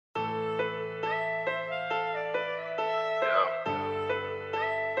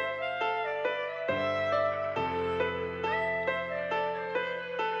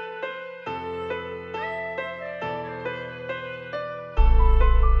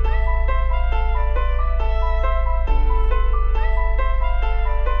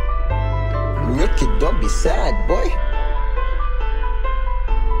sad, boy.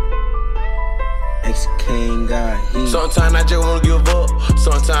 Ex-king got heat. Sometimes I just wanna give up.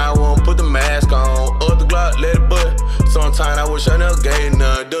 Sometimes I wanna put the mask on. Up the Glock, let it bust. Sometimes I wish I never gave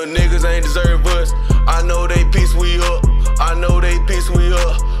none. Them niggas ain't deserve us. I know they piece we up. I know they piece we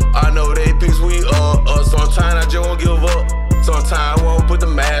up. I know they piece we up. Sometimes I just wanna give up. Sometimes I wanna put the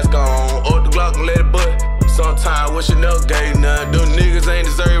mask on. Up the Glock and let it bust. Sometimes I wish I never gave none. Them niggas ain't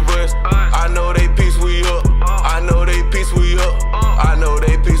deserve us. I know they piece we up. I know they piece we up. I know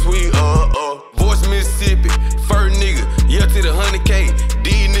they piece we up. Voice Mississippi, first nigga, yeah to the 100K.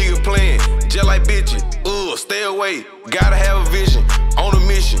 These niggas playing just like bitches. Stay away. Gotta have a vision, on a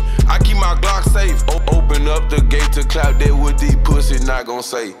mission. I keep my Glock safe. Open up the gate to clap that what these pussies not gon'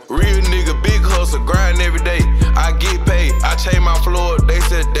 say. Real nigga, big hustle, grind every day. I get paid, I change my floor. They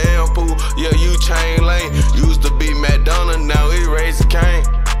said, damn, Pooh, yeah, you chain lane. Used to be McDonald's, now it Raising Cane.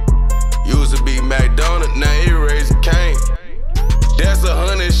 Used to be McDonald's, now it Raising Cane. That's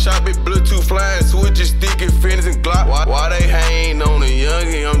 100, shop it, Bluetooth flying, switches, sticky, finish and Glock. Why they hang on a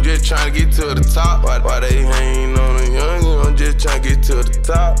youngin'? I'm just trying to get to the top. Why they hang on a youngin'? I'm just trying to get to the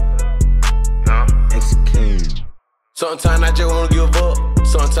top. Ex-king. Sometimes I just wanna give up.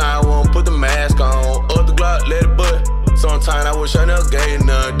 Sometimes I wanna put the mask on. Up the Glock, let it bust. Sometimes I wish I never gave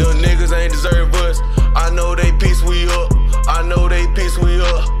none. Them niggas ain't deserve us. I know they piece we up. I know they piece we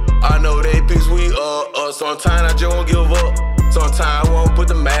up. I know they piece we up. Sometimes I just wanna give up. Sometimes I wanna put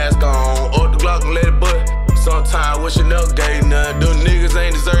the mask on. Up the Glock and let it bust. Sometimes I wish I never gave none. Them niggas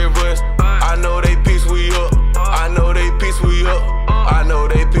ain't deserve